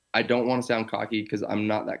I don't want to sound cocky because I'm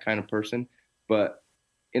not that kind of person, but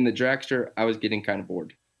in the dragster, I was getting kind of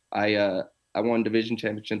bored. I won division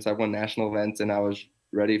championships, I won national events, and I was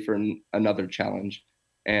ready for another challenge.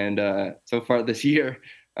 And so far this year,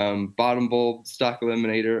 bottom bowl, stock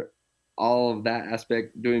eliminator, all of that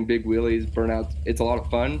aspect, doing big wheelies, burnouts, it's a lot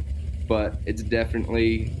of fun, but it's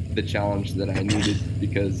definitely the challenge that I needed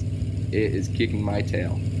because it is kicking my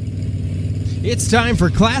tail. It's time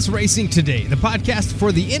for Class Racing Today, the podcast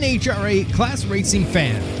for the NHRA class racing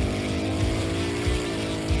fan.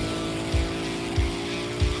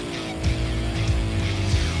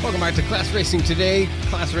 Welcome back to Class Racing Today,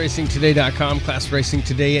 classracingtoday.com,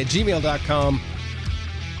 classracingtoday@gmail.com.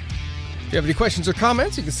 If you have any questions or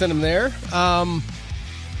comments, you can send them there.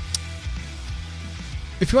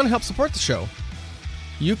 If you want to help support the show,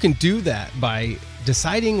 you can do that by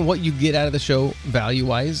deciding what you get out of the show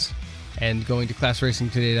value-wise and going to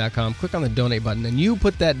classracingtoday.com, click on the donate button, and you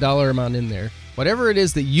put that dollar amount in there. Whatever it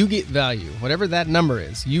is that you get value, whatever that number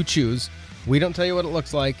is, you choose. We don't tell you what it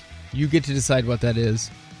looks like. You get to decide what that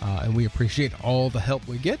is, and we appreciate all the help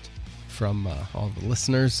we get from all the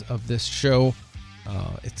listeners of this show.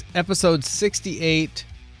 It's episode 68.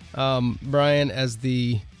 Brian, as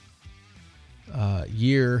the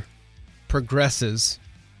year progresses,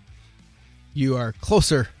 you are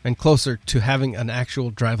closer and closer to having an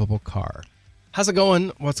actual drivable car. How's it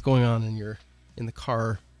going? What's going on in the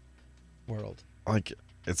car world? Like,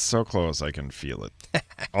 it's so close, I can feel it.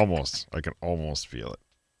 Almost. I can almost feel it.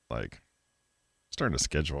 Like, starting to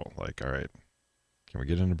schedule. Like, all right, can we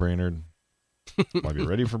get into Brainerd? Am I be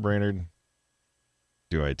ready for Brainerd?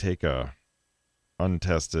 Do I take a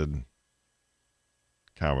untested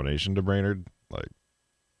combination to Brainerd? Like,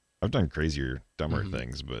 I've done crazier, dumber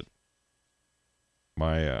things, but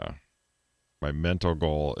my mental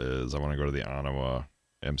goal is I want to go to the Ottawa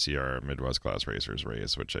MCR Midwest Class Racers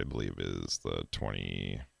race, which I believe is the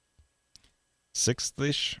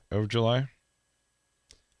 26th-ish of July.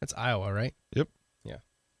 That's Iowa, right? Yep. Yeah.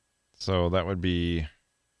 So that would be,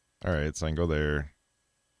 all right, so I can go there,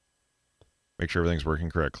 make sure everything's working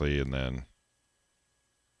correctly, and then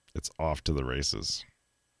it's off to the races.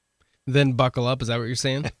 Then buckle up. Is that what you're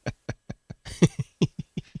saying?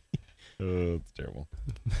 It's terrible.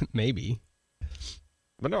 Maybe.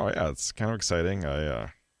 But no, yeah, it's kind of exciting.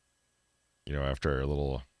 After our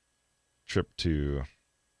little trip to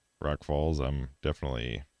Rock Falls, I'm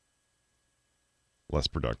definitely less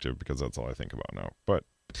productive because that's all I think about now. But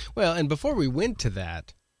well, and before we went to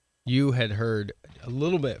that, you had heard a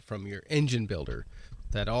little bit from your engine builder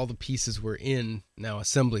that all the pieces were in, now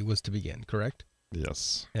assembly was to begin, correct?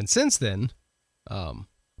 yes. And since then,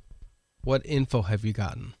 what info have you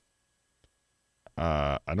gotten?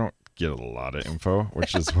 I don't get a lot of info,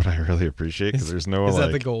 which is what I really appreciate, because there's no Is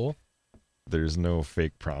that the goal? There's no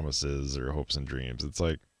fake promises or hopes and dreams. It's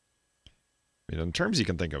like, in terms you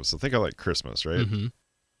can think of. So think of like Christmas, right? Mm-hmm.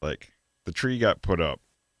 Like the tree got put up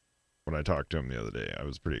when I talked to him the other day. I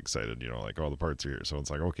was pretty excited, like all the parts are here. So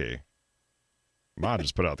it's like, okay, Ma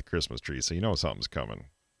just put out the Christmas tree, so something's coming.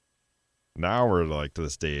 Now we're like to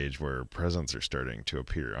the stage where presents are starting to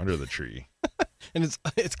appear under the tree. And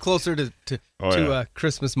it's closer to yeah.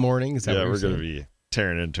 Christmas morning. Is that what we're going to be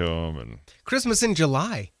tearing into them. And Christmas in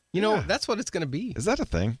July. That's what it's going to be. Is that a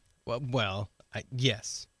thing? Well,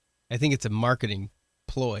 yes. I think it's a marketing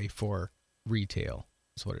ploy for retail.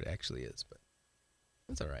 That's what it actually is, but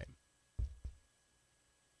that's all right.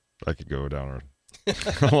 I could go down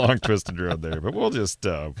a long twisted road there, but we'll just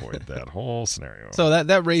avoid that whole scenario. So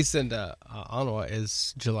that race in Ottawa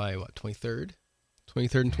is July, 23rd?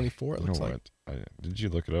 23rd and 24th, it looks like. Did you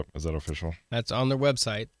look it up? Is that official? That's on their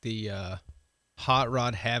website, the Hot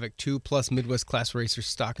Rod Havoc 2 plus Midwest Class Racers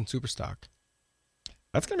Stock and Super Stock.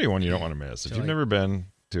 That's going to be one you don't want to miss. If you've never been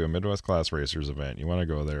to a Midwest Class Racers event, you want to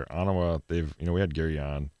go there. Ottawa, we had Gary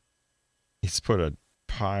on. He's put a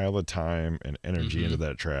pile of time and energy into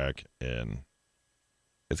that track, and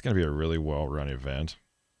it's going to be a really well-run event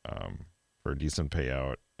for a decent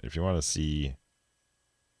payout. If you want to see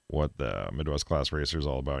what the Midwest Class Racer is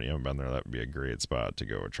all about, you haven't been there, that would be a great spot to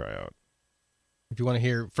go try out. If you want to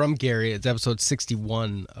hear from Gary, it's episode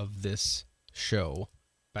 61 of this show,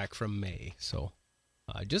 back from May. So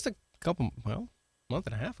just a month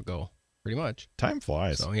and a half ago, pretty much. Time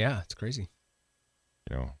flies. So yeah, it's crazy.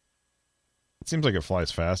 It seems like it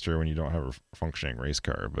flies faster when you don't have a functioning race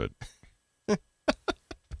car, but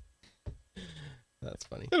that's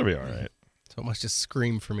funny. It'll be all right. So it must just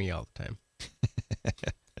scream for me all the time.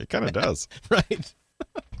 It kind of does. Right.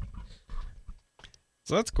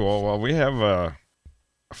 So that's cool. Well, we have a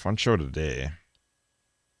fun show today.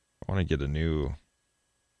 I want to get a new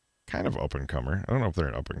kind of up and comer. I don't know if they're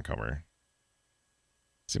an up and comer.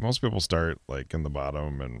 See, most people start like in the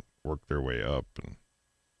bottom and work their way up, and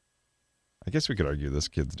I guess we could argue this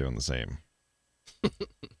kid's doing the same.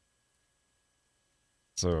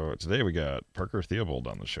 So today we got Parker Theobald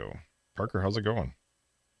on the show. Parker, how's it going?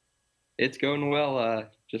 It's going well.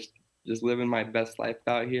 Just living my best life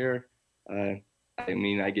out here. I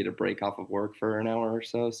mean, I get a break off of work for an hour or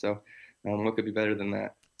so. So what could be better than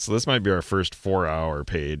that? So this might be our first 4-hour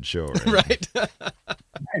paid show, right? Right.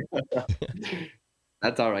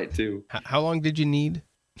 That's all right too. How long did you need?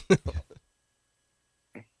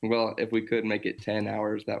 Well, if we could make it 10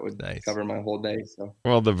 hours, that would Nice. cover my whole day. So.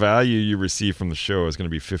 Well, the value you receive from the show is going to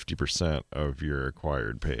be 50% of your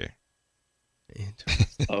acquired pay.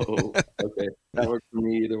 Interesting. Oh, okay. That works for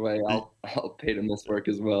me either way. I'll pay to miss work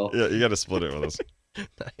as well. Yeah, you got to split it with us.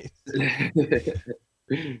 Nice.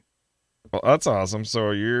 Well, that's awesome.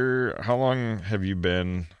 So how long have you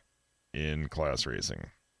been in class racing?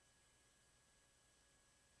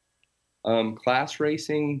 Class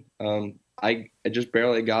racing, I just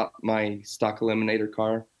barely got my stock eliminator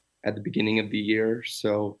car at the beginning of the year,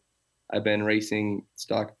 so I've been racing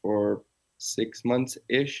stock for 6 months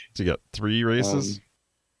ish. So you got 3 races?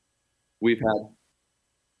 We've had,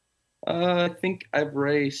 I think I've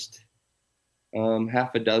raced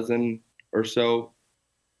half a dozen or so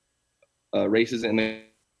races in the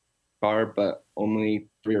car, but only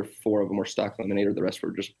 3 or 4 of them were stock eliminator. The rest were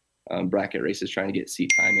just bracket races trying to get seat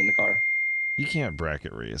time in the car. You can't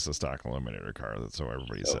bracket race a stock eliminator car. That's what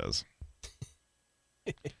everybody says.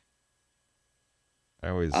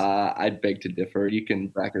 I'd beg to differ. You can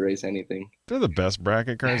bracket race anything. They're the best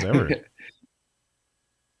bracket cars ever.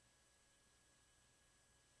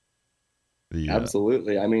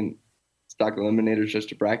 Absolutely. I mean, stock eliminator is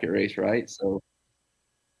just a bracket race, right? So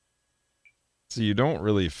you don't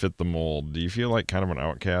really fit the mold. Do you feel like kind of an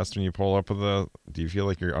outcast when you pull up with do you feel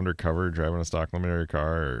like you're undercover driving a stock eliminator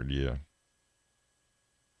car, or do you?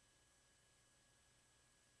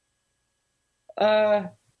 I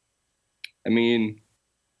mean,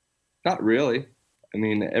 not really. I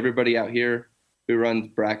mean, everybody out here who runs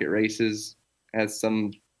bracket races has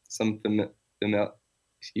some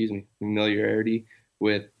familiarity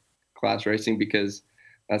with class racing, because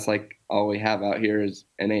that's like all we have out here is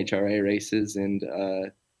NHRA races, and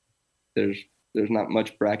there's not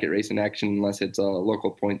much bracket racing action unless it's a local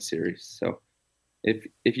point series. So if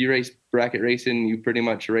you race bracket racing, you pretty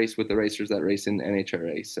much race with the racers that race in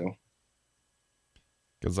NHRA. So.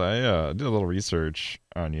 Because I did a little research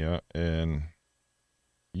on you, and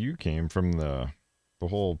you came from the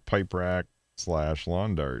whole pipe rack /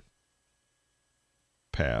 lawn dart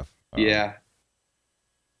path. Yeah.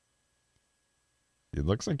 It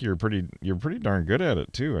looks like you're pretty darn good at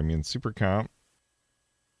it too. I mean, Super Comp.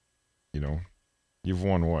 You've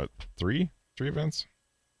won what, 3 events?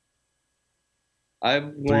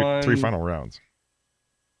 I've won 3 final rounds.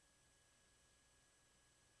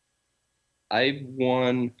 I've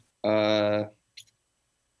won, I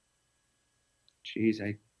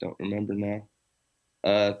don't remember now.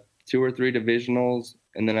 2 or 3 divisionals,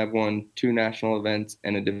 and then I've won 2 national events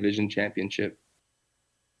and a division championship,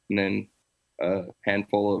 and then a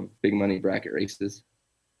handful of big money bracket races.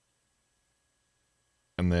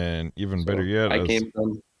 And then even better yet,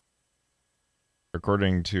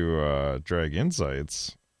 according to Drag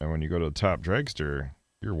Insights, and when you go to the top dragster,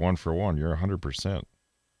 you're 1 for 1. You're 100%.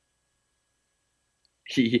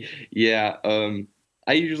 Yeah,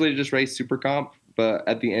 I usually just race Super Comp, but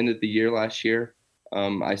at the end of the year last year,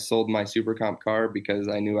 I sold my Super Comp car because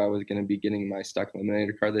I knew I was going to be getting my stock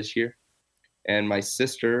eliminator car this year. And my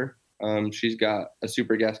sister, she's got a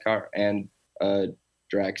Super Gas car and a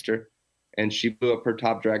dragster, and she blew up her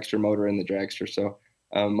top dragster motor in the dragster. So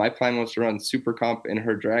my plan was to run Super Comp in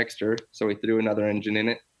her dragster, so we threw another engine in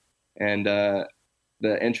it. And the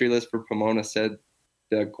entry list for Pomona said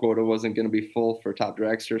the quota wasn't going to be full for top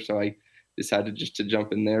dragster, so I decided just to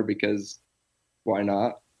jump in there because why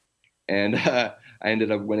not? And I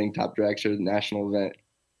ended up winning top dragster national event,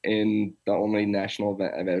 in the only national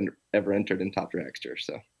event I've ever entered in top dragster.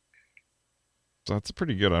 So that's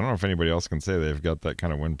pretty good. I don't know if anybody else can say they've got that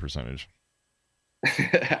kind of win percentage.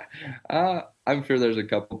 I'm sure there's a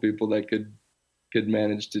couple people that could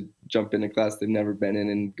manage to jump in a class they've never been in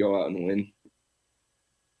and go out and win.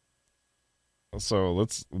 So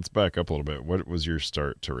let's back up a little bit. What was your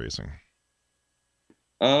start to racing?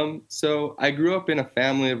 So I grew up in a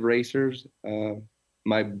family of racers.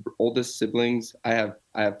 My oldest siblings, I have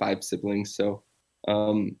 5 siblings. So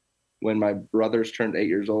when my brothers turned 8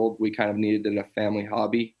 years old, we kind of needed a family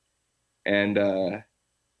hobby, and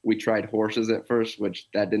we tried horses at first, which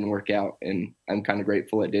that didn't work out, and I'm kind of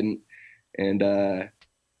grateful it didn't. And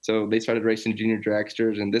so they started racing junior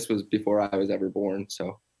dragsters, and this was before I was ever born.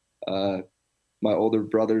 So my older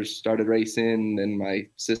brothers started racing, and my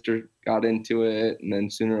sister got into it, and then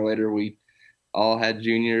sooner or later we all had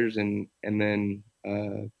juniors, and then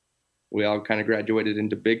we all kind of graduated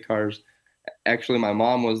into big cars. Actually, my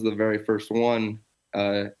mom was the very first one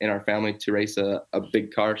in our family to race a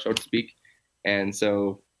big car, so to speak. And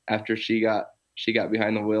so after she got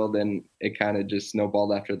behind the wheel, then it kind of just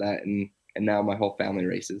snowballed after that, and now my whole family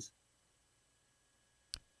races.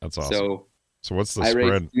 That's awesome. So what's the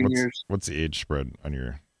spread? What's the age spread on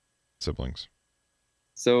your siblings?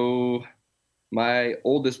 So my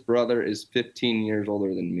oldest brother is 15 years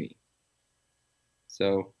older than me.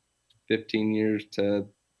 So 15 years to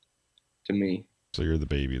me. So you're the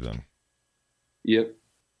baby then? Yep.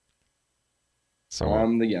 So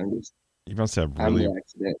I'm the youngest. You must have really. I'm the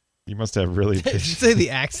accident. You must have really. Did you say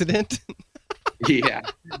the accident? Yeah.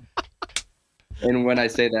 And when I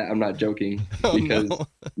say that, I'm not joking, because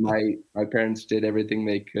my parents did everything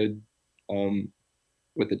they could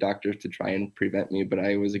with the doctors to try and prevent me, but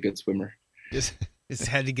I was a good swimmer. Just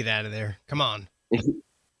had to get out of there. Come on.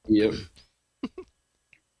 Yep.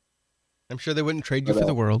 I'm sure they wouldn't trade you for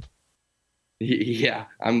the world. Yeah,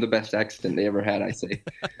 I'm the best accident they ever had, I say.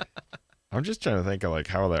 I'm just trying to think of like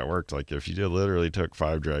how that worked. Like if you literally took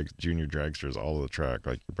 5 junior dragsters all to the track,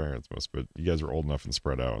 like your parents must, but you guys were old enough and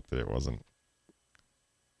spread out that it wasn't.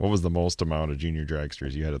 What was the most amount of junior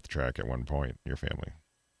dragsters you had at the track at one point in your family?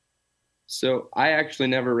 So I actually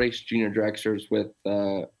never raced junior dragsters with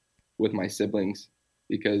my siblings,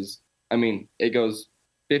 because I mean it goes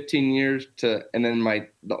 15 years to, and then my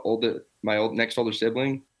next older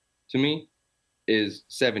sibling to me is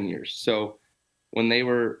 7 years. So when they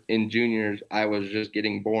were in juniors, I was just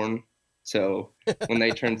getting born. So when they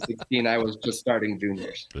turned 16, I was just starting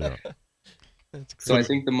juniors. Yeah. So I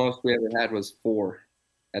think the most we ever had was 4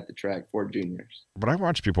 at the track, 4 juniors. But I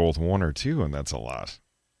watch people with 1 or 2, and that's a lot.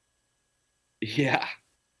 Yeah.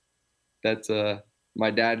 That's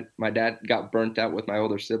my dad got burnt out with my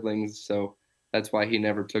older siblings, so that's why he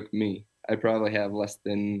never took me. I probably have less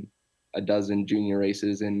than a dozen junior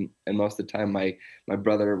races, and most of the time my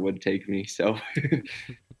brother would take me. So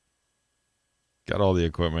got all the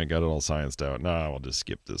equipment, got it all scienced out. Nah, we'll just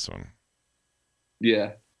skip this one.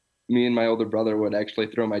 Yeah. Me and my older brother would actually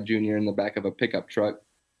throw my junior in the back of a pickup truck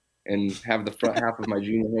and have the front half of my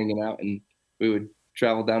junior hanging out, and we would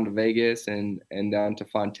travel down to Vegas and down to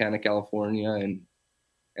Fontana, California,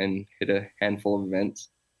 and hit a handful of events.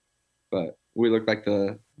 But we looked like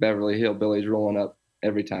the Beverly Hillbillies rolling up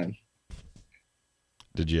every time.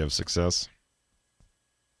 Did you have success?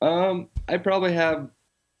 I probably have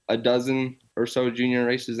a dozen or so junior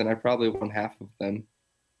races, and I probably won half of them.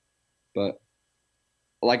 But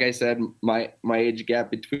like I said, my age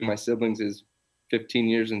gap between my siblings is 15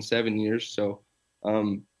 years and 7 years. So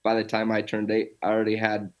by the time I turned 8, I already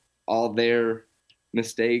had all their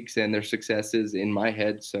mistakes and their successes in my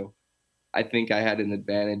head. So I think I had an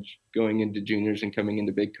advantage going into juniors and coming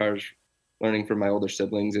into big cars, learning from my older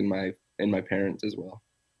siblings and my parents as well.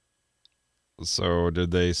 So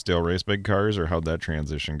did they still race big cars, or how'd that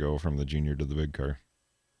transition go from the junior to the big car?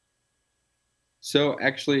 So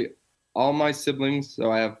actually all my siblings,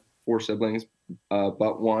 so I have 4 siblings,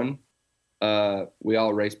 but one, we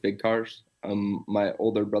all race big cars. My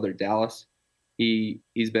older brother Dallas,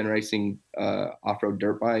 he's been racing off-road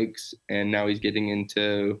dirt bikes, and now he's getting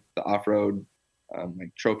into the off-road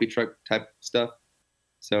like trophy truck type stuff.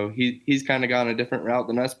 So he's kind of gone a different route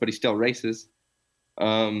than us, but he still races.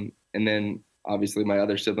 And then obviously my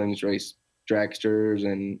other siblings race dragsters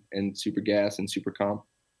and super gas and super comp.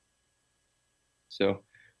 So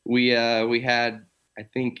we had, I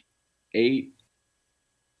think, 8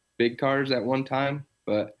 big cars at one time,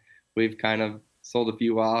 but we've kind of sold a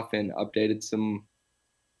few off and updated some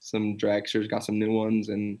dragsters, got some new ones,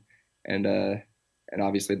 and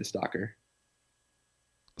obviously the stocker.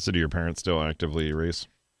 So do your parents still actively race?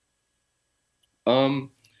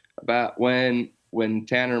 About when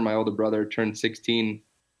Tanner, my older brother, turned 16,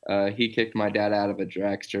 he kicked my dad out of a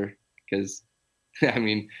dragster because, I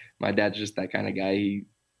mean, my dad's just that kind of guy.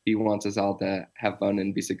 He wants us all to have fun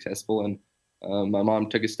and be successful. And my mom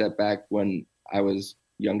took a step back when I was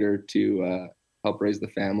younger to help raise the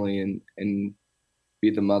family and be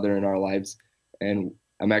the mother in our lives. And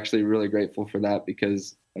I'm actually really grateful for that,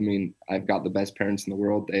 because, I mean, I've got the best parents in the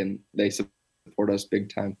world, and they support us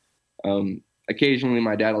big time. Occasionally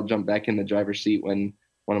my dad will jump back in the driver's seat when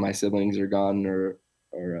one of my siblings are gone or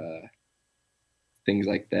things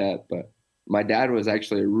like that. But my dad was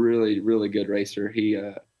actually a really, really good racer.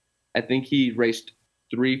 I think he raced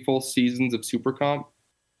 3 full seasons of Super Comp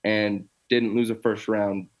and didn't lose a first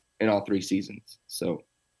round in all 3 seasons. So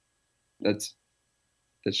that's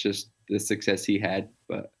just the success he had.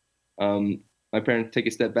 But my parents take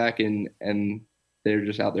a step back and they're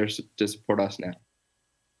just out there to support us now.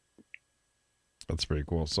 That's pretty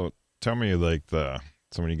cool. So tell me, like, so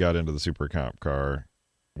when you got into the Super Comp car,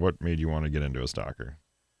 what made you want to get into a stocker?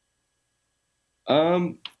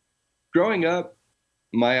 Growing up,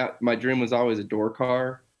 my dream was always a door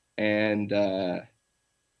car, and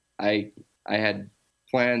I had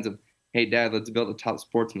plans of, hey Dad, let's build a top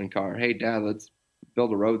sportsman car. Hey Dad, let's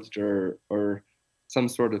build a roadster or some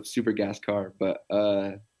sort of super gas car. But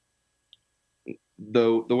the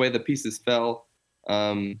way the pieces fell,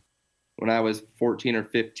 when I was 14 or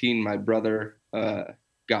 15, my brother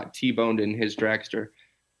got T-boned in his dragster,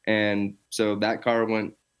 and so that car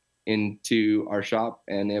went into our shop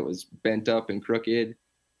and it was bent up and crooked.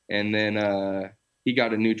 And then he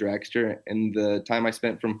got a new dragster, and the time I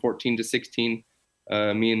spent from 14 to 16,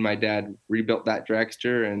 me and my dad rebuilt that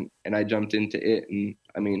dragster, and I jumped into it. And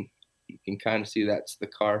I mean, you can kind of see that's the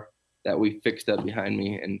car that we fixed up behind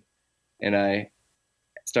me. And I,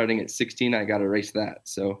 starting at 16, I got to race that.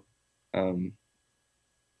 So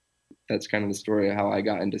that's kind of the story of how I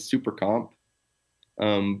got into Super Comp.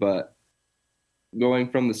 But going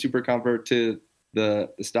from the Super Comper to the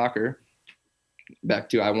Stalker, back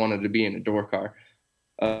to I wanted to be in a door car.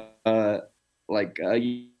 Like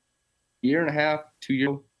a year and a half, 2 years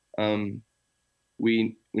ago,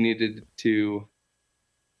 we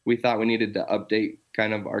thought we needed to update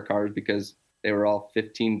kind of our cars because they were all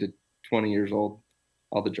 15 to 20 years old.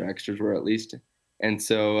 All the dragsters were, at least. And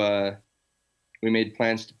so we made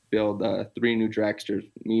plans to build 3 new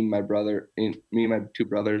dragsters, me and my 2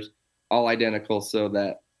 brothers, all identical, so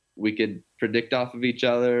that we could predict off of each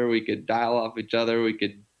other, we could dial off each other, we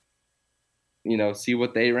could, see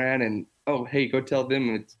what they ran, and, oh, hey, go tell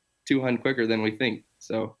them it's 200 quicker than we think.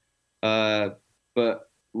 So, but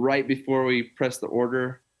right before we pressed the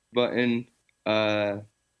order button, I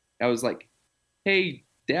was like, hey,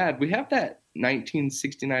 Dad, we have that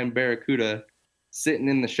 1969 Barracuda sitting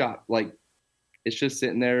in the shop. Like, it's just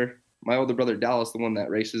sitting there. My older brother, Dallas, the one that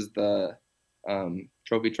races the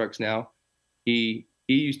trophy trucks now, he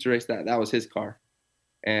used to race that. That was his car.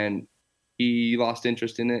 And he lost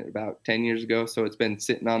interest in it about 10 years ago. So it's been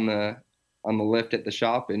sitting on the lift at the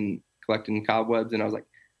shop and collecting cobwebs. And I was like,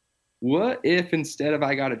 what if instead of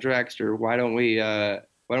I got a dragster, why don't we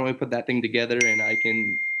put that thing together and I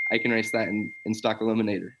can race that in stock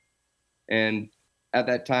eliminator? And at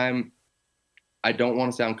that time, I don't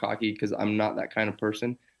want to sound cocky because I'm not that kind of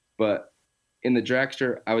person, but in the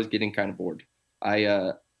dragster, I was getting kind of bored.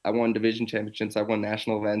 I won division championships, I won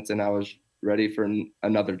national events, and I was ready for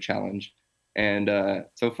another challenge. And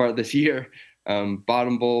so far this year,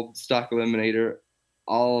 bottom bulb, stock eliminator,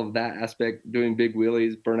 all of that aspect, doing big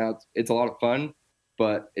wheelies, burnouts, it's a lot of fun,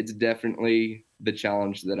 but it's definitely the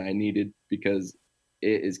challenge that I needed because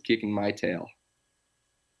it is kicking my tail.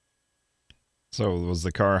 So was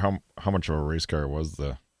the car, how much of a race car was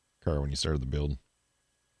the car when you started the build?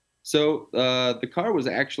 So the car was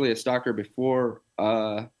actually a stocker before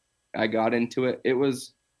I got into it. It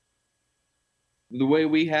was, the way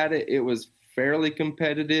we had it, it was fairly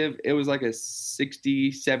competitive. It was like a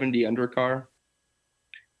 60, 70 undercar.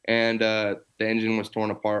 And the engine was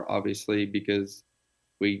torn apart, obviously, because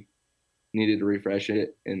we needed to refresh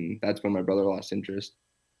it. And that's when my brother lost interest.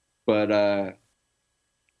 But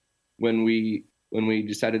when we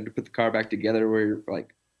decided to put the car back together, we're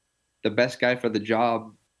like, the best guy for the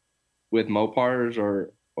job with Mopars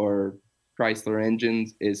or Chrysler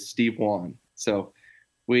engines is Steve Wan. So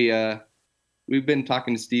we've been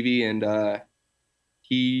talking to Stevie, and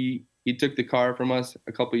he took the car from us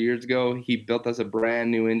a couple of years ago. He built us a brand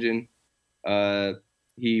new engine.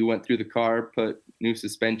 He went through the car, put new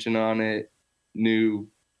suspension on it,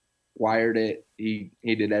 wired it. He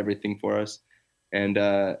did everything for us. And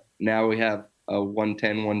now we have a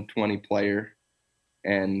 110, 120 player,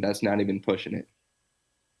 and that's not even pushing it.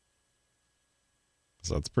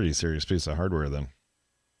 So that's a pretty serious piece of hardware then.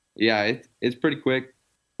 Yeah, it's pretty quick.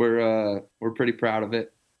 We're pretty proud of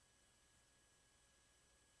it.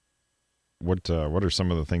 What are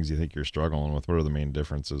some of the things you think you're struggling with? What are the main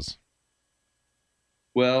differences?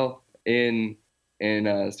 Well, in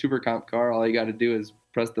a Super Comp car, all you got to do is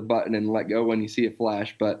press the button and let go when you see it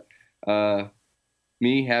flash. But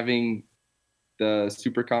me having the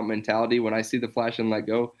Super Comp mentality, when I see the flash and let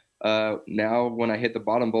go, now when I hit the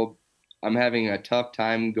bottom bulb, I'm having a tough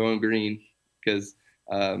time going green because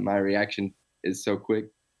my reaction is so quick.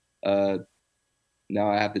 Now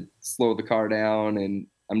I have to slow the car down, and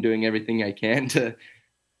I'm doing everything I can to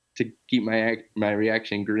keep my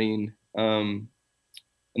reaction green.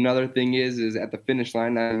 Another thing is at the finish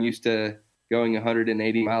line, I'm used to going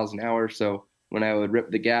 180 miles an hour. So when I would rip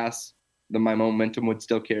the gas, my momentum would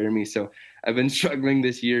still carry me. So I've been struggling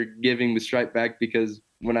this year giving the stripe back, because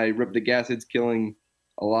when I rip the gas, it's killing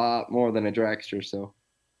a lot more than a dragster. So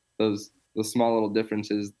those small little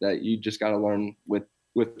differences that you just got to learn with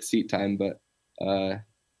seat time. But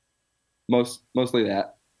mostly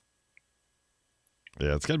that.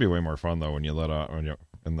 Yeah, it's got to be way more fun though when you let out when you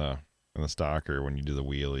in the stock, or when you do the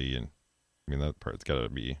wheelie. And I mean, that part's got to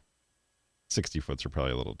be 60 foots are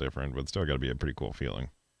probably a little different, but still got to be a pretty cool feeling.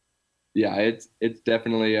 Yeah, it's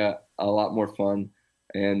definitely a lot more fun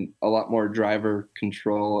and a lot more driver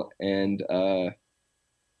control, and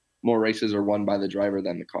more races are won by the driver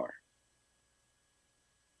than the car.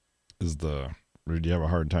 Do you have a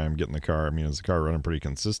hard time getting the car? I mean, is the car running pretty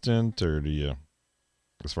consistent, or do you,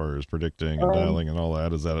 as far as predicting and dialing and all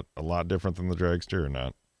that, is that a lot different than the dragster or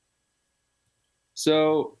not?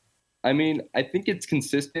 So, I mean, I think it's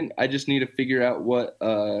consistent. I just need to figure out what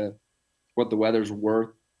the weather's worth,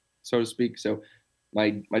 so to speak. So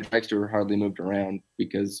my dragster hardly moved around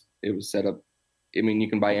because it was set up. I mean, you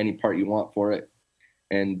can buy any part you want for it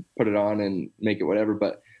and put it on and make it whatever.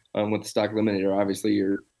 But with the stock limiter, obviously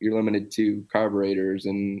you're limited to carburetors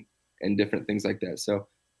and different things like that. So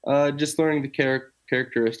just learning the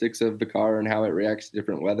characteristics of the car and how it reacts to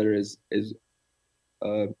different weather is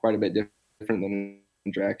quite a bit different than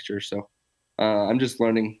a dragster. So I'm just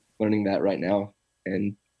learning that right now,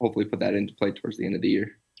 and hopefully put that into play towards the end of the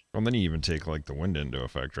year. Well, then you even take like the wind into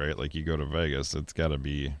effect, right? Like you go to Vegas, it's got to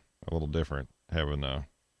be a little different having a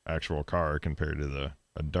actual car compared to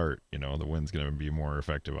a dart. You know, the wind's going to be more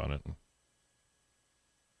effective on it.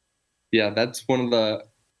 Yeah, that's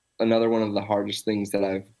another one of the hardest things that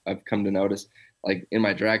I've come to notice. Like in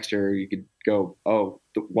my dragster, you could go,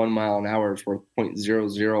 1 mile an hour is worth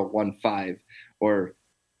 0.0015, or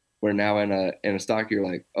where now in a stock you're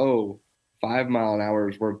like, 5 mile an hour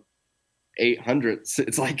is worth 800.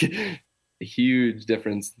 It's like a huge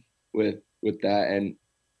difference with that. And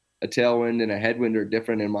a tailwind and a headwind are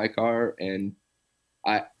different in my car. And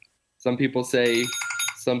some people say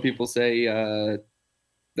the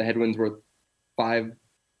headwind's worth 5.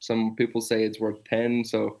 Some people say it's worth 10.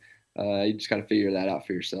 So you just got to figure that out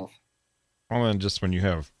for yourself. Well, then just when you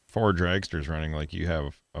have 4 dragsters running, like you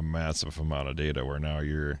have a massive amount of data, where now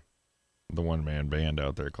you're the one-man band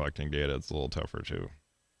out there collecting data. It's a little tougher too.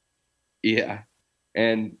 Yeah,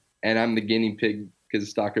 and I'm the guinea pig because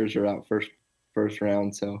stalkers are out first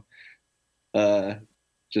round. So, I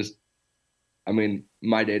mean,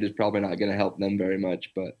 my data is probably not going to help them very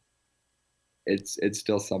much, but it's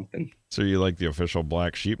still something. So you like the official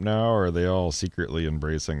black sheep now, or are they all secretly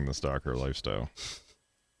embracing the stalker lifestyle?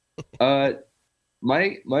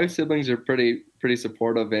 My siblings are pretty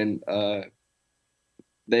supportive, and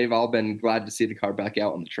they've all been glad to see the car back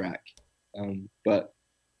out on the track. But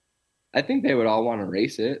I think they would all want to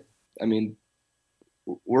race it. I mean,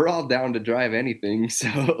 we're all down to drive anything.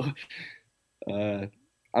 So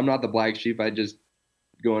I'm not the black sheep. I just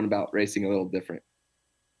going about racing a little different.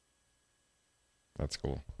 That's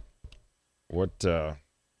cool. What are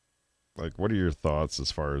your thoughts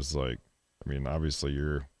as far as like, I mean, obviously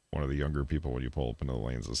you're one of the younger people when you pull up into the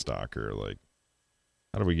lanes of stalker. Like,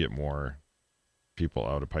 how do we get more people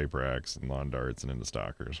out of pipe racks and lawn darts and into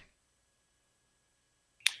stalkers?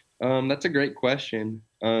 That's a great question.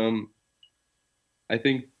 I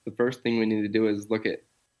think the first thing we need to do is look at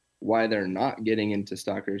why they're not getting into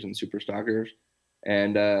stalkers and super stalkers.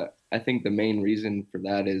 And I think the main reason for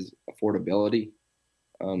that is affordability.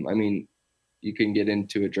 I mean, you can get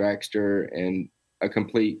into a dragster and a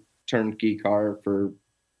complete turnkey car for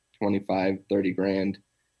 25, 30 grand.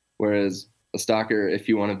 Whereas a stalker, if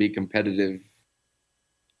you want to be competitive,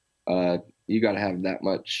 you got to have that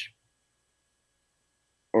much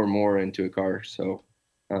or more into a car. So,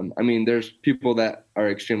 I mean, there's people that are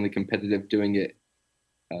extremely competitive doing it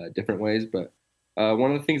different ways. But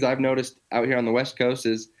one of the things I've noticed out here on the West Coast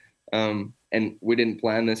is, and we didn't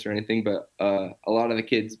plan this or anything, but a lot of the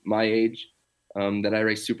kids my age that I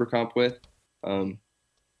race super comp with, 2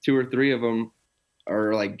 or 3 of them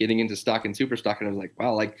are like getting into stock and super stock. And I was like,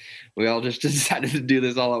 wow, like we all just decided to do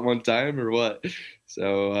this all at one time or what?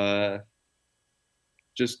 So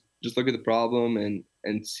just look at the problem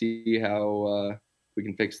and see how we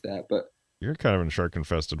can fix that. But you're kind of in shark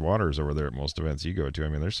infested waters over there at most events you go to. I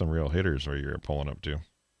mean, there's some real hitters where you're pulling up to.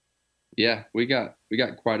 Yeah, we got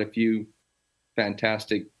quite a few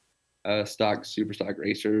fantastic stock, super stock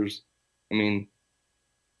racers. I mean,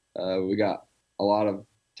 we got a lot of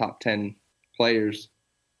top 10 players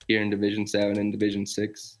here in Division 7 and Division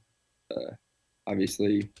 6.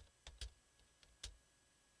 Obviously,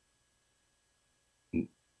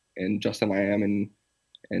 and Justin Lamb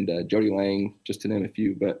and Jody Lang, just to name a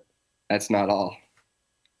few. But that's not all.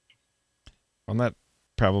 And that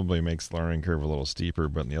probably makes the learning curve a little steeper,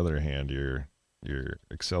 but on the other hand, you're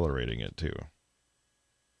accelerating it too.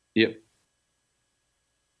 Yep.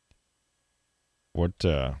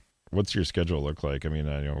 What's your schedule look like? I mean,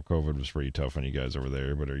 I know COVID was pretty tough on you guys over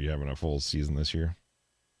there, but are you having a full season this year?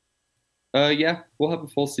 Yeah, we'll have a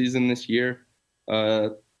full season this year.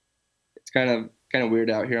 It's kind of weird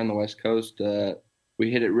out here on the West Coast.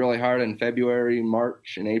 We hit it really hard in February,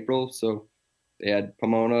 March, and April. So they had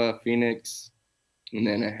Pomona, Phoenix, and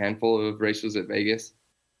then a handful of races at Vegas.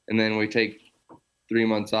 And then we take 3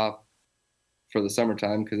 months off for the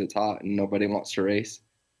summertime because it's hot and nobody wants to race.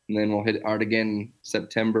 And then we'll hit it hard again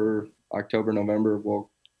September, October, November.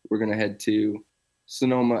 We're going to head to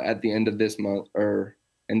Sonoma at the end of this month or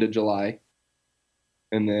end of July.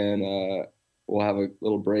 And then we'll have a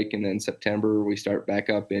little break. And then September, we start back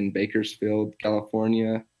up in Bakersfield,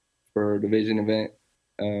 California for a division event.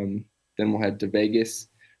 Then we'll head to Vegas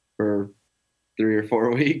for 3 or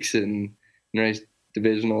 4 weeks and race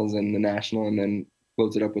divisionals and the national, and then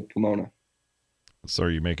close it up with Pomona. So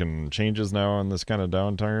are you making changes now on this kind of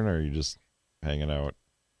downturn, or are you just hanging out?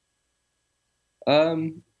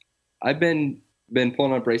 I've been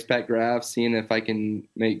pulling up race pack graphs, seeing if I can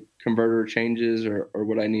make converter changes or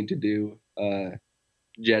what I need to do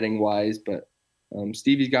jetting wise. But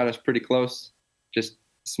Stevie's got us pretty close, just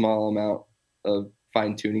small amount of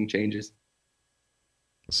fine tuning changes.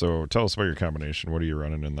 So tell us about your combination. What are you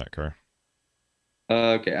running in that car?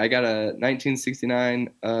 Okay, I got a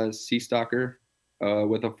 1969 C Stalker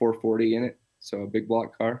with a 440 in it, so a big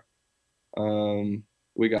block car.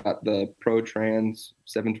 We got the Pro Trans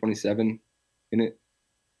 727 in it,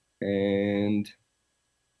 and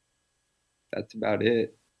that's about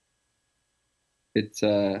it. It's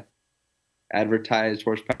advertised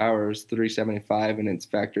horsepower is 375, and it's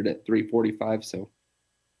factored at 345, so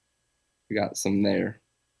we got some there.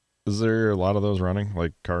 Is there a lot of those running,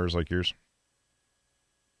 like cars like yours?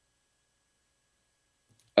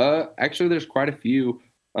 Actually, there's quite a few.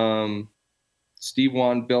 Steve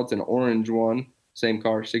Wan built an orange one, same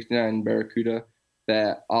car, 69 Barracuda,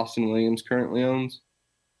 that Austin Williams currently owns.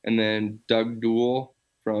 And then Doug Duell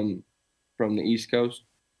from the East Coast,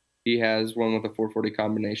 he has one with a 440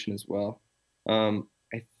 combination as well. I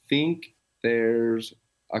think there's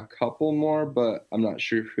a couple more, but I'm not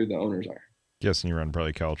sure who the owners are. Guessing you run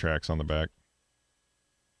probably Caltrax on the back.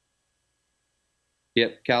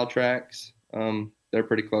 Yep, Caltrax. They're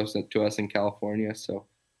pretty close to us in California, so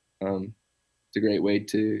it's a great way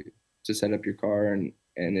to set up your car, and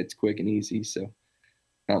it's quick and easy, so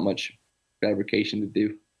not much fabrication to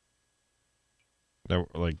do. Now,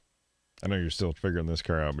 like, I know you're still figuring this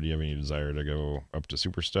car out, but do you have any desire to go up to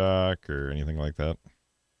super stock or anything like that?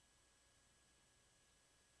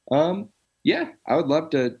 Yeah, I would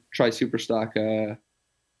love to try super stock.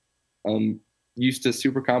 Used to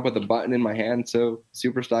super comp with a button in my hand, so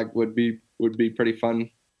super stock would be pretty fun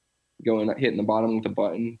hitting the bottom with a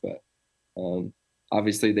button. But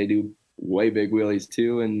obviously they do way big wheelies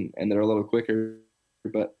too, and they're a little quicker.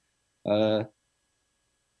 But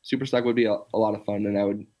super stock would be a lot of fun, and I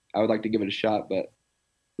would like to give it a shot. But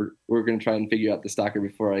we're going to try and figure out the stocker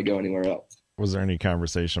before I go anywhere else. Was there any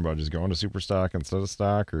conversation about just going to super stock instead of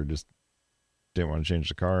stock, or just didn't want to change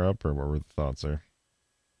the car up, or what were the thoughts there?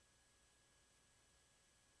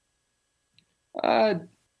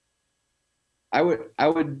 I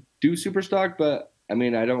would do super stock, but I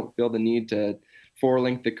mean, I don't feel the need to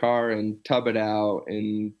 4-link the car and tub it out,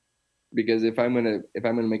 and because if I'm gonna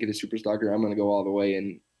make it a super stocker, I'm gonna go all the way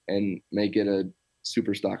and make it a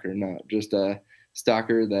super stocker, not just a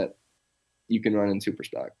stocker that you can run in super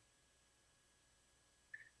stock.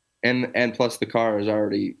 And plus the car is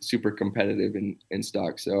already super competitive in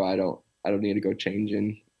stock, so I don't need to go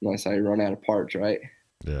changing unless I run out of parts, right?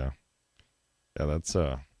 Yeah, that's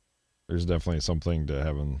there's definitely something to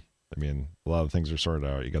having. I mean, a lot of things are sorted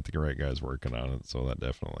out. You got the right guys working on it, so that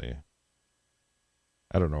definitely.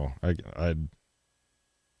 I don't know.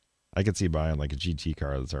 I could see buying like a GT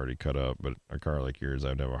car that's already cut up, but a car like yours,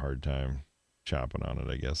 I'd have a hard time chopping on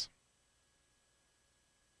it, I guess.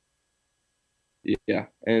 Yeah,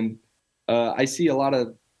 and I see a lot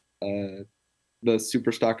of the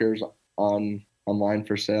super stockers online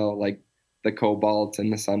for sale, like the Cobalts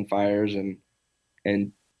and the Sunfires,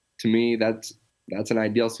 and to me, that's an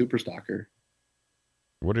ideal super stocker.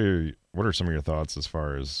 What are some of your thoughts as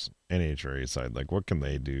far as NHRA side? Like, what can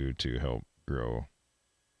they do to help grow?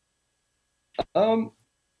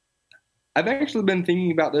 I've actually been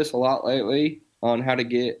thinking about this a lot lately on how to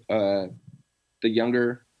get the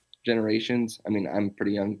younger generations. I mean, I'm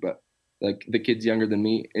pretty young, but like the kids younger than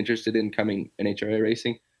me interested in coming NHRA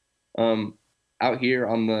racing. Out here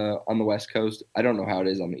on the West Coast, I don't know how it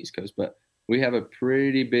is on the East Coast, but we have a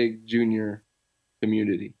pretty big junior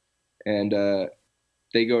community, and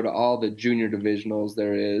they go to all the junior divisionals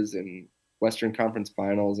there is, and Western Conference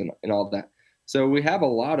finals, and all that. So we have a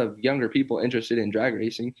lot of younger people interested in drag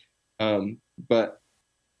racing, but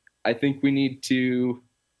I think we need to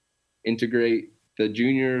integrate the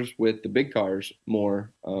juniors with the big cars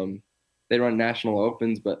more. They run national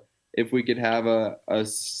opens, but if we could have a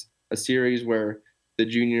series where the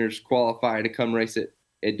juniors qualify to come race at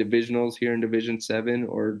divisionals here in Division 7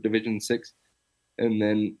 or Division 6, and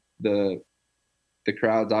then the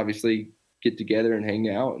crowds obviously get together and hang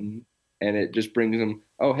out, and it just brings them,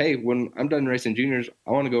 oh, hey, when I'm done racing juniors,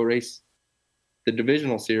 I want to go race the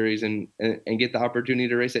divisional series and get the opportunity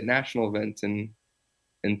to race at national events and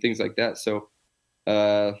things like that. So,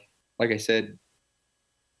 like I said,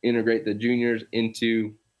 integrate the juniors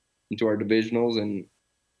into our divisionals,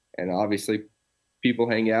 and obviously people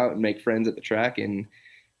hang out and make friends at the track, and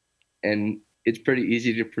it's pretty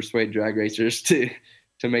easy to persuade drag racers to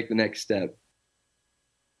make the next step.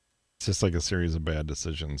 It's just like a series of bad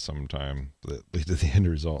decisions sometime that lead to the end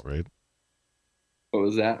result, right? What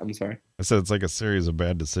was that? I'm sorry. I said it's like a series of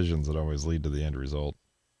bad decisions that always lead to the end result.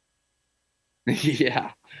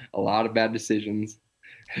 Yeah, a lot of bad decisions.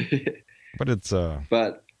 But it's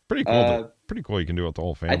but pretty cool. Pretty cool. You can do it with the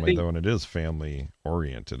whole family, though, and it is family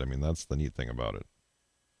oriented. I mean, that's the neat thing about it.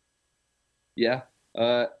 Yeah,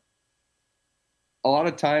 a lot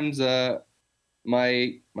of times,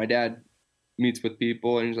 my dad meets with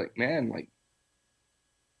people and he's like, "Man, like,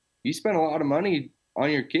 you spend a lot of money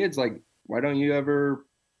on your kids. Like, why don't you ever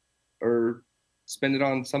or spend it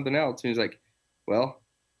on something else?" And he's like, "Well,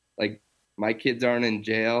 like, my kids aren't in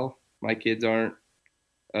jail. My kids aren't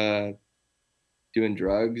doing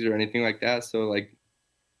drugs or anything like that. So like,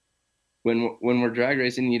 when we're drag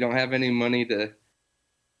racing, you don't have any money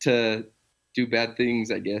to do bad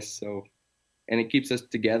things, I guess. So, and it keeps us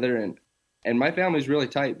together, and my family's really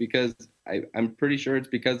tight because I'm pretty sure it's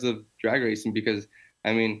because of drag racing. Because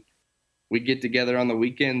I mean, we get together on the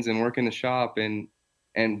weekends and work in the shop, and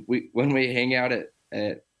when we hang out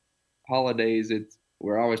at holidays,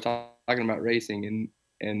 we're always talking about racing,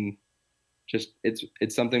 and just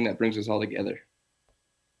it's something that brings us all together.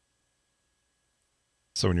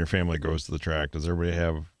 So when your family goes to the track, does everybody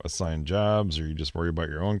have assigned jobs, or you just worry about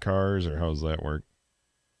your own cars, or how does that work?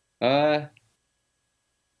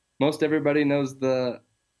 Most everybody knows the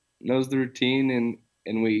routine,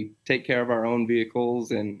 and we take care of our own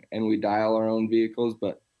vehicles, and we dial our own vehicles.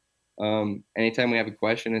 But anytime we have a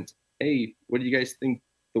question, it's, hey, what do you guys think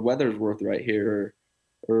the weather's worth right here,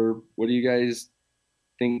 or what do you guys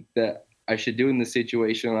think that I should do in this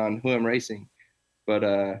situation on who I'm racing?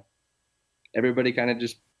 But everybody kind of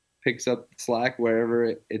just picks up the slack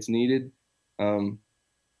wherever it's needed.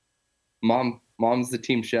 Mom's the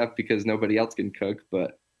team chef because nobody else can cook,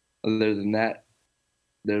 but other than that,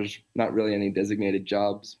 there's not really any designated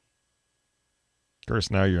jobs. Of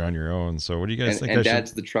course, now you're on your own. So what do you guys think? And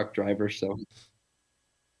Dad's the truck driver. So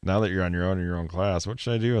now that you're on your own in your own class, what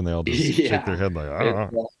should I do? And they'll just shake their head like, I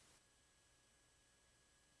don't know.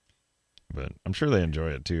 But I'm sure they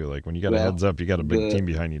enjoy it too. Like when you got a heads up, you got a big team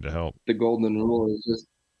behind you to help. The golden rule is just,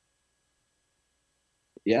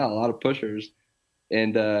 a lot of pushers,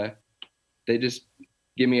 and they just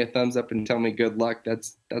give me a thumbs up and tell me good luck.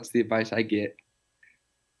 That's the advice I get.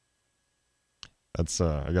 That's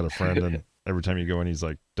I got a friend, and every time you go in, he's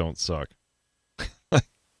like, "Don't suck."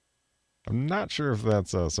 I'm not sure if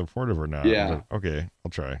that's supportive or not. Yeah. But okay,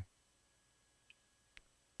 I'll try.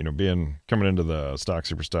 You know, coming into the stock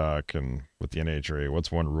super stock and with the NHRA,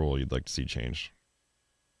 what's one rule you'd like to see changed?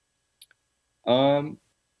 I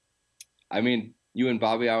mean, you and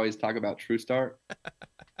Bobby always talk about True Start.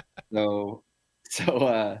 so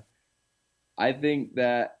I think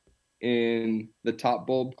that in the top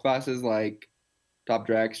bulb classes like top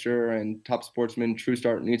dragster and top sportsman, True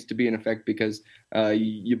Start needs to be in effect because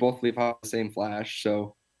you both leave off the same flash.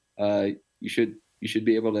 So you should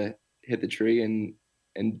be able to hit the tree and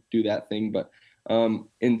do that thing. But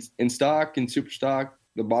in stock and super stock,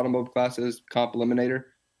 the bottom bulb classes, comp eliminator,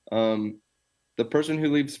 the person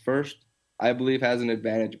who leaves first, I believe, has an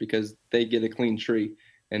advantage because they get a clean tree.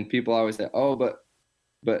 And people always say, oh, but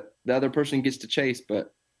the other person gets to chase.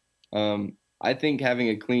 But I think having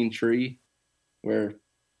a clean tree where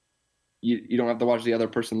you don't have to watch the other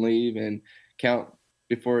person leave and count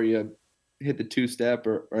before you hit the two-step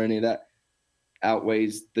or any of that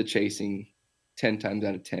outweighs the chasing 10 times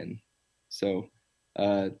out of 10. So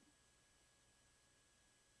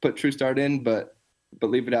put True Start in, but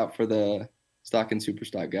leave it out for the stock and super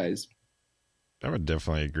stock guys. I would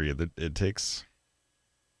definitely agree that it takes.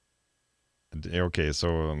 Okay,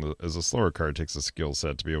 so as a slower car, it takes a skill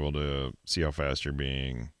set to be able to see how fast you're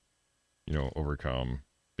being, overcome,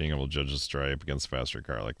 being able to judge a stripe against a faster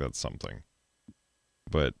car. Like, that's something.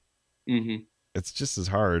 But it's just as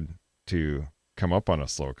hard to come up on a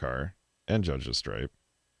slow car and judge a stripe.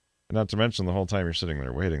 And not to mention the whole time you're sitting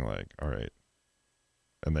there waiting, like, all right.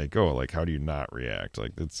 And they go, like, how do you not react?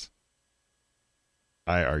 Like,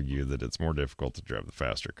 I argue that it's more difficult to drive the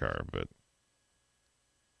faster car, but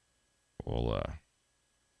we'll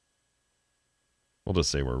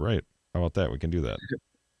just say we're right. How about that? We can do that.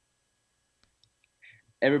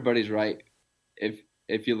 Everybody's right if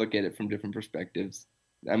you look at it from different perspectives.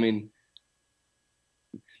 I mean,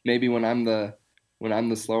 maybe when I'm the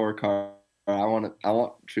slower car, I want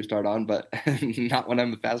True Start on, but not when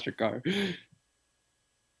I'm the faster car.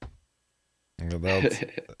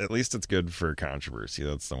 At least it's good for controversy.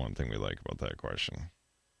 That's the one thing we like about that question.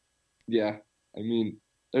 Yeah, I mean,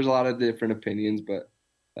 there's a lot of different opinions, but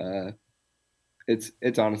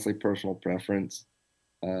it's honestly personal preference.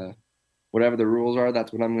 Whatever the rules are,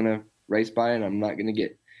 that's what I'm gonna race by, and I'm not gonna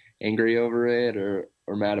get angry over it or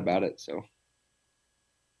mad about it. So,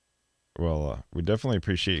 well, we definitely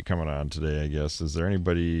appreciate you coming on today. I guess, is there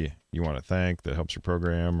anybody you want to thank that helps your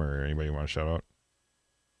program, or anybody you want to shout out?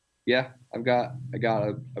 Yeah, I got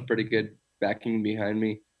a pretty good backing behind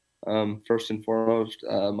me. First and foremost,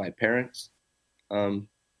 my parents.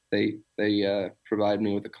 They provide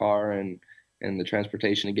me with a car and the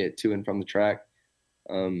transportation to get to and from the track.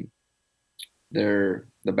 They're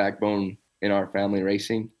the backbone in our family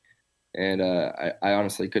racing, and I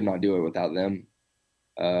honestly could not do it without them.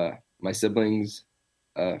 My siblings,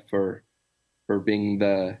 for being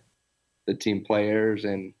the team players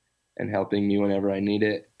and helping me whenever I need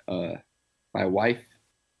it. My wife,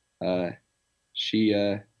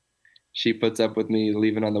 she puts up with me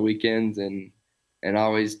leaving on the weekends and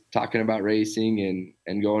always talking about racing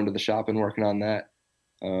and going to the shop and working on that.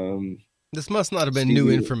 This must not have been new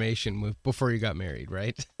information before you got married,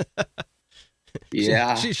 right?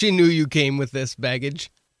 Yeah. She knew you came with this baggage.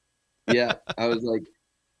 Yeah. I was like,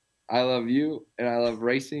 I love you and I love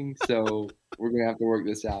racing, so we're going to have to work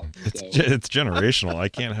this out. So. It's generational. I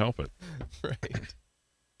can't help it. Right.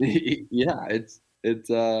 Yeah. It's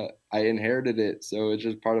I inherited it, so it's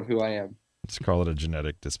just part of who I am. Let's call it a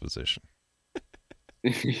genetic disposition.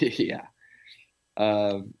 Yeah.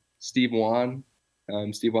 Steve Wan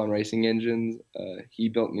Racing Engines. He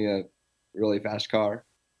built me a really fast car.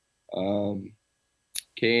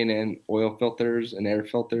 K&N oil filters and air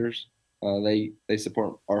filters. They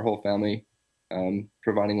support our whole family,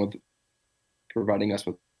 providing us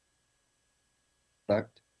with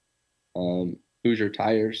product. Hoosier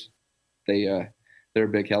Tires. They're a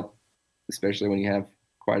big help, especially when you have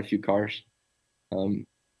quite a few cars.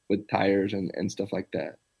 With tires and stuff like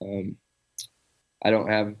that. I don't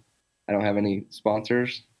have any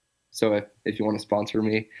sponsors, so if you want to sponsor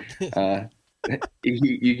me,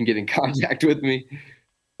 you can get in contact with me.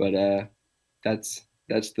 But that's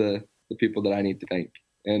the people that I need to thank,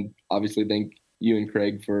 and obviously thank you and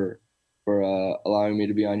Craig for allowing me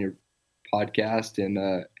to be on your podcast. And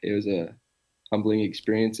it was a humbling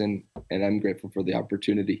experience, and I'm grateful for the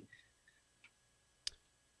opportunity.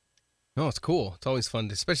 No, it's cool. It's always fun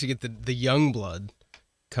to especially get the young blood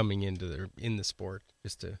coming in the sport,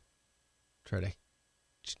 just to try to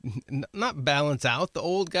not balance out the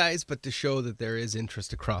old guys, but to show that there is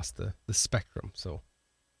interest across the spectrum. So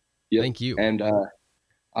yep. Thank you. And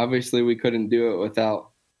obviously we couldn't do it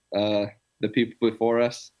without the people before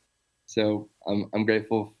us. So I'm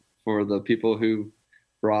grateful for the people who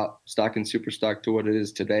brought stock and super stock to what it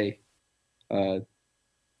is today.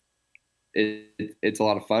 It's a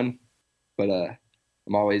lot of fun. But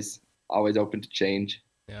I'm always open to change.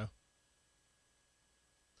 Yeah.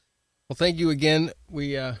 Well, thank you again.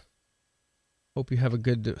 We hope you have a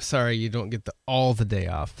good. Sorry, you don't get all the day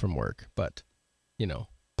off from work, but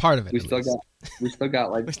part of it. We still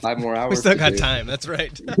got like 5 more hours. We still got time. That's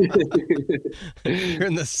right. You're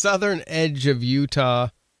in the southern edge of Utah.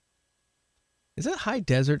 Is it high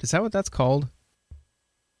desert? Is that what that's called?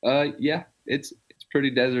 Yeah, it's pretty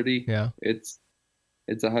deserty. Yeah, it's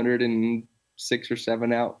 106 or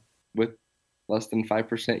 7 out with less than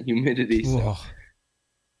 5% humidity. So whoa.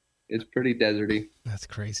 It's pretty deserty. That's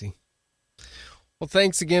crazy. Well,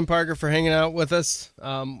 thanks again, Parker, for hanging out with us.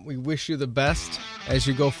 We wish you the best as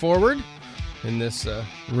you go forward in this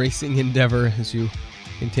racing endeavor as you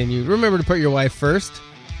continue. Remember to put your wife first.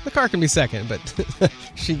 The car can be second, but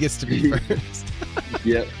she gets to be first.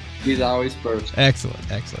 Yep. He's always first. Excellent.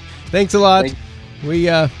 Thanks a lot. We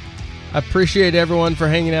appreciate everyone for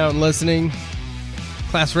hanging out and listening.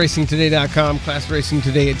 ClassRacingToday.com,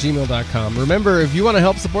 ClassRacingToday@gmail.com. Remember, if you want to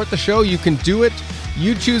help support the show, you can do it.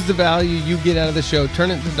 You choose the value you get out of the show.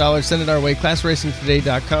 Turn it to dollars, send it our way.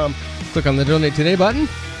 ClassRacingToday.com. Click on the Donate Today button.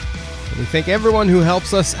 And we thank everyone who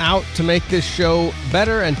helps us out to make this show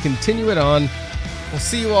better and continue it on. We'll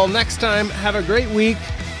see you all next time. Have a great week.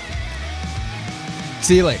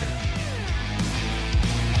 See you later.